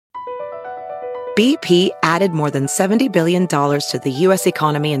BP added more than $70 billion to the U.S.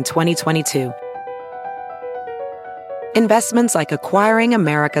 economy in 2022. Investments like acquiring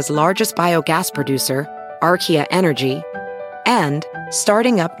America's largest biogas producer, Archaea Energy, and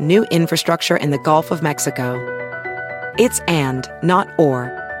starting up new infrastructure in the Gulf of Mexico. It's and, not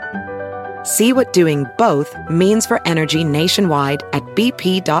or. See what doing both means for energy nationwide at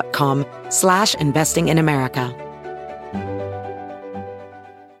bp.com/investing in America.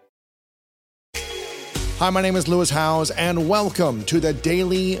 Hi, my name is Lewis Howes, and welcome to the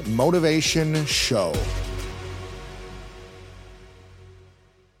Daily Motivation Show.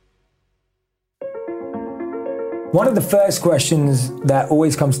 One of the first questions that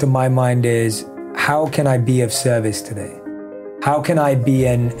always comes to my mind is, how can I be of service today? How can I be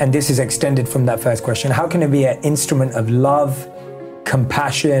and this is extended from that first question, how can I be an instrument of love,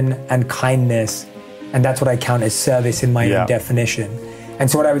 compassion, and kindness? And that's what I count as service in my own definition. And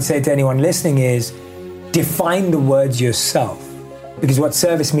so what I would say to anyone listening is, define the words yourself. Because what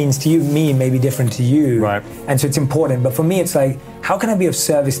service means to you, may be different to you. Right. And so it's important. But for me, it's like, how can I be of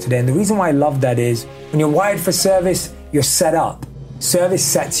service today? And the reason why I love that is, when you're wired for service, you're set up. Service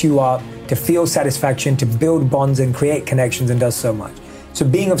sets you up to feel satisfaction, to build bonds and create connections, and does so much. So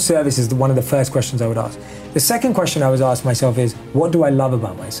being of service is one of the first questions I would ask. The second question I would ask myself is, what do I love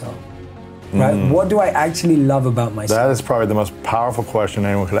about myself? Right? What do I actually love about myself? That is probably the most powerful question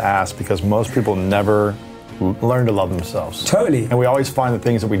anyone could ask, because most people never learn to love themselves. Totally. And we always find the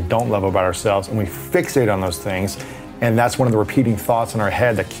things that we don't love about ourselves, and we fixate on those things. And that's one of the repeating thoughts in our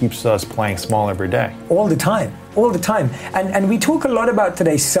head that keeps us playing small every day. All the time. And we talk a lot about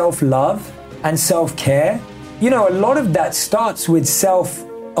today self-love and self-care. You know, a lot of that starts with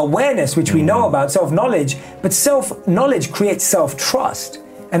self-awareness, which we know about, self-knowledge, but self-knowledge creates self-trust.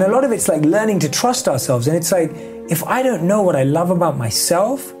 And a lot of it's like learning to trust ourselves. And it's like, if I don't know what I love about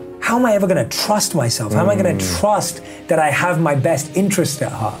myself, how am I ever going to trust myself? How am I going to trust that I have my best interest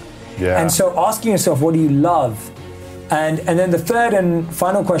at heart? Yeah. And so asking yourself, what do you love? And then the third and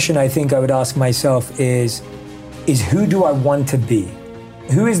final question I think I would ask myself is who do I want to be?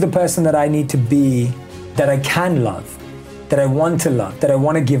 Who is the person that I need to be that I can love, that I want to love, that I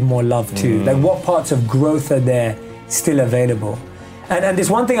want to give more love to? Like, what parts of growth are there still available? And there's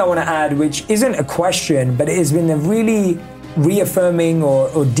one thing I want to add, which isn't a question, but it has been a really reaffirming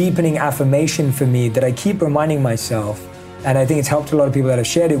or deepening affirmation for me that I keep reminding myself, and I think it's helped a lot of people that I've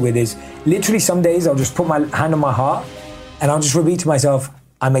shared it with, is literally some days I'll just put my hand on my heart and I'll just repeat to myself,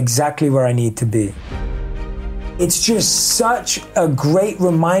 I'm exactly where I need to be. It's just such a great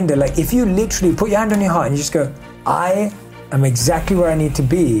reminder. Like, if you literally put your hand on your heart and you just go, I am exactly where I need to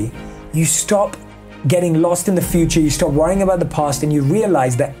be, you stop getting lost in the future, you stop worrying about the past, and you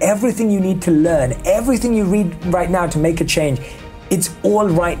realize that everything you need to learn, everything you read right now to make a change, it's all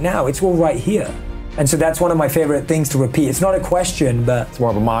right now, it's all right here. And so that's one of my favorite things to repeat. It's not a question, but it's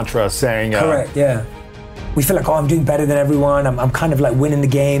more of a mantra saying... Correct, yeah. We feel like, I'm doing better than everyone, I'm kind of like winning the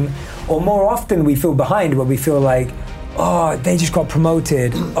game. Or more often we feel behind, where we feel like, they just got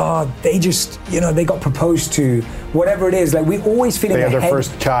promoted. They just, they got proposed to. Whatever it is, like, we always feeling ahead. They had their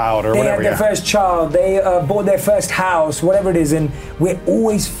first child or whatever. They had their first child, they bought their first house, whatever it is, and we're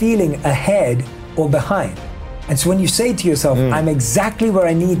always feeling ahead or behind. And so when you say to yourself, I'm exactly where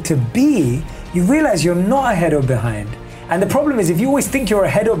I need to be, you realize you're not ahead or behind. And the problem is, if you always think you're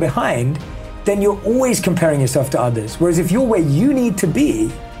ahead or behind, then you're always comparing yourself to others. Whereas if you're where you need to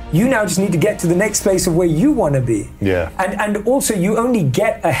be, you now just need to get to the next place of where you want to be. Yeah. And also, you only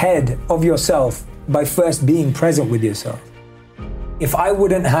get ahead of yourself by first being present with yourself. If I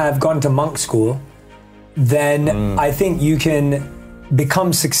wouldn't have gone to monk school, then I think you can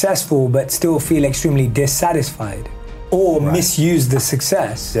become successful but still feel extremely dissatisfied or misuse the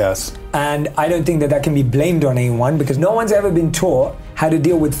success. Yes. And I don't think that can be blamed on anyone, because no one's ever been taught how to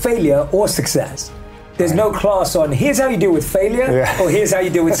deal with failure or success. There's no class on here's how you deal with failure or here's how you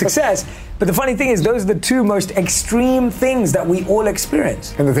deal with success. But the funny thing is, those are the two most extreme things that we all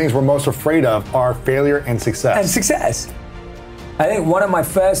experience. And the things we're most afraid of are failure and success. I think one of my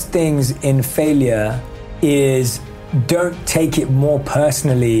first things in failure is, don't take it more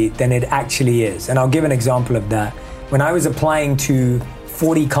personally than it actually is. And I'll give an example of that. When I was applying to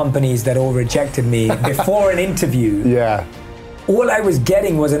 40 companies that all rejected me before an interview, all I was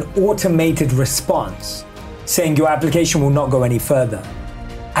getting was an automated response saying your application will not go any further.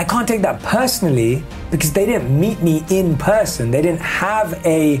 I can't take that personally, because they didn't meet me in person. They didn't have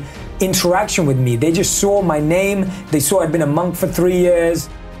a interaction with me. They just saw my name. They saw I'd been a monk for 3 years.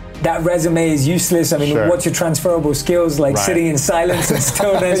 That resume is useless. I mean, what's your transferable skills? Like sitting in silence and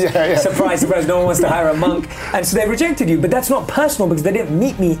stillness. Surprise, surprise, no one wants to hire a monk. And so they rejected you. But that's not personal, because they didn't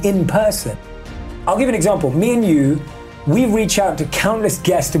meet me in person. I'll give you an example. Me and you, we reach out to countless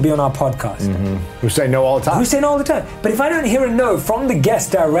guests to be on our podcast. Who say no all the time. Who say no all the time. But if I don't hear a no from the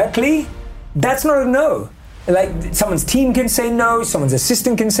guest directly, that's not a no. Like, someone's team can say no, someone's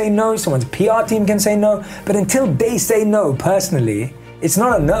assistant can say no, someone's PR team can say no, but until they say no personally, it's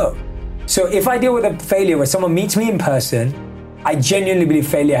not a no. So if I deal with a failure where someone meets me in person, I genuinely believe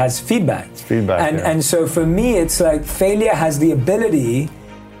failure has feedback. It's feedback, and so for me, it's like failure has the ability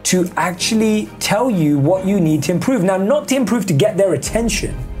to actually tell you what you need to improve. Now, not to improve to get their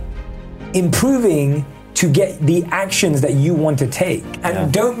attention, improving to get the actions that you want to take.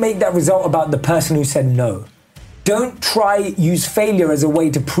 And don't make that result about the person who said no. Don't use failure as a way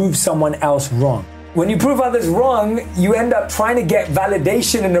to prove someone else wrong. When you prove others wrong, you end up trying to get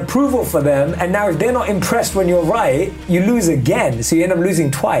validation and approval for them, and now if they're not impressed when you're right, you lose again, so you end up losing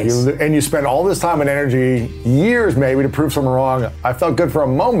twice. And you spend all this time and energy, years maybe, to prove someone wrong. I felt good for a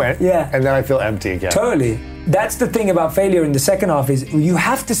moment, and then I feel empty again. Totally. That's the thing about failure in the second half, is you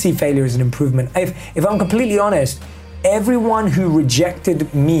have to see failure as an improvement. If I'm completely honest, everyone who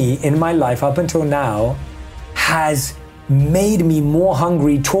rejected me in my life up until now has made me more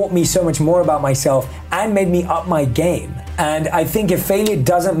hungry, taught me so much more about myself, and made me up my game. And I think if failure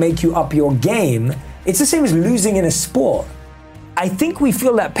doesn't make you up your game, it's the same as losing in a sport. I think we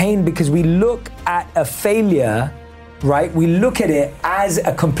feel that pain because we look at a failure, right? We look at it as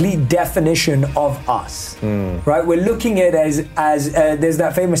a complete definition of us, right? We're looking at it as there's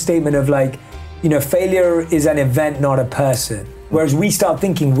that famous statement of like, failure is an event, not a person. Whereas we start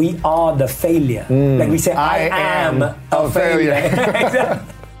thinking we are the failure. Like we say, I am a failure.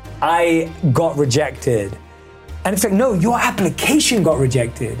 Exactly. I got rejected. And it's like, no, your application got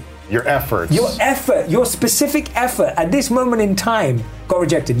rejected. Your efforts. Your specific effort at this moment in time got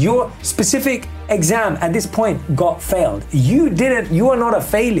rejected. Your specific exam at this point got failed. You are not a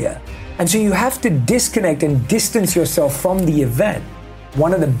failure. And so you have to disconnect and distance yourself from the event.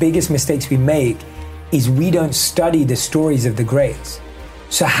 One of the biggest mistakes we make is we don't study the stories of the greats.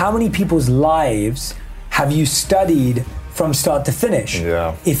 So how many people's lives have you studied from start to finish?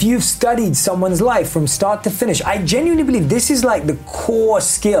 Yeah. If you've studied someone's life from start to finish, I genuinely believe this is like the core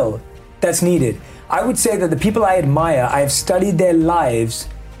skill that's needed. I would say that the people I admire, I have studied their lives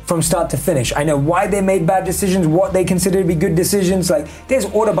from start to finish. I know why they made bad decisions, what they consider to be good decisions. Like, there's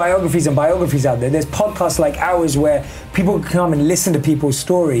autobiographies and biographies out there. There's podcasts like ours where people can come and listen to people's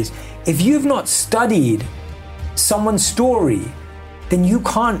stories. If you've not studied someone's story, then you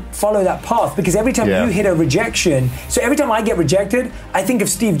can't follow that path, because every time you hit a rejection, so every time I get rejected, I think of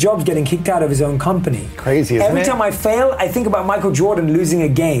Steve Jobs getting kicked out of his own company. Crazy, isn't it? Every time I fail, I think about Michael Jordan losing a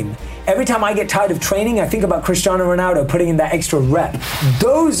game. Every time I get tired of training, I think about Cristiano Ronaldo putting in that extra rep.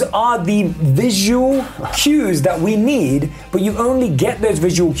 Those are the visual cues that we need, but you only get those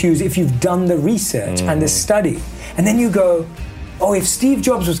visual cues if you've done the research and the study. And then you go, oh, if Steve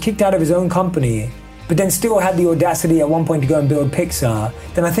Jobs was kicked out of his own company, but then still had the audacity at one point to go and build Pixar,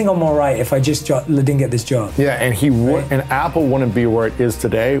 then I think I'm all right if I just didn't get this job. Yeah, and and Apple wouldn't be where it is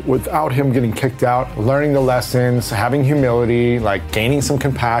today without him getting kicked out, learning the lessons, having humility, like gaining some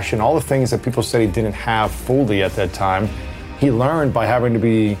compassion, all the things that people said he didn't have fully at that time. He learned by having to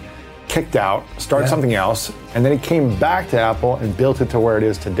be kicked out, start something else, and then he came back to Apple and built it to where it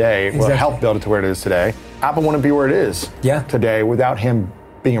is today, Exactly. or helped build it to where it is today. Apple wouldn't be where it is today without him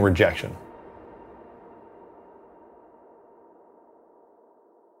being a rejection.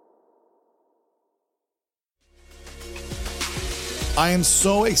 I am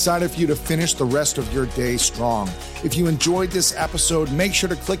so excited for you to finish the rest of your day strong. If you enjoyed this episode, make sure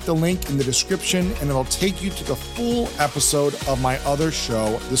to click the link in the description and it'll take you to the full episode of my other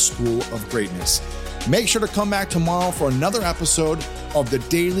show, The School of Greatness. Make sure to come back tomorrow for another episode of the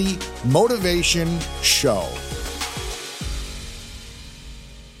Daily Motivation Show.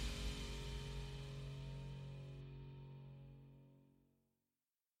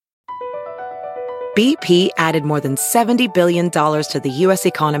 BP added more than $70 billion to the U.S.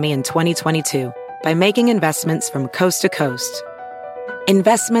 economy in 2022 by making investments from coast to coast.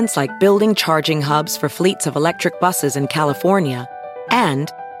 Investments like building charging hubs for fleets of electric buses in California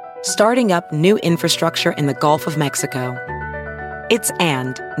and starting up new infrastructure in the Gulf of Mexico. It's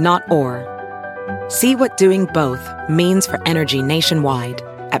and, not or. See what doing both means for energy nationwide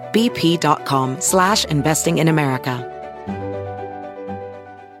at bp.com/investing in America.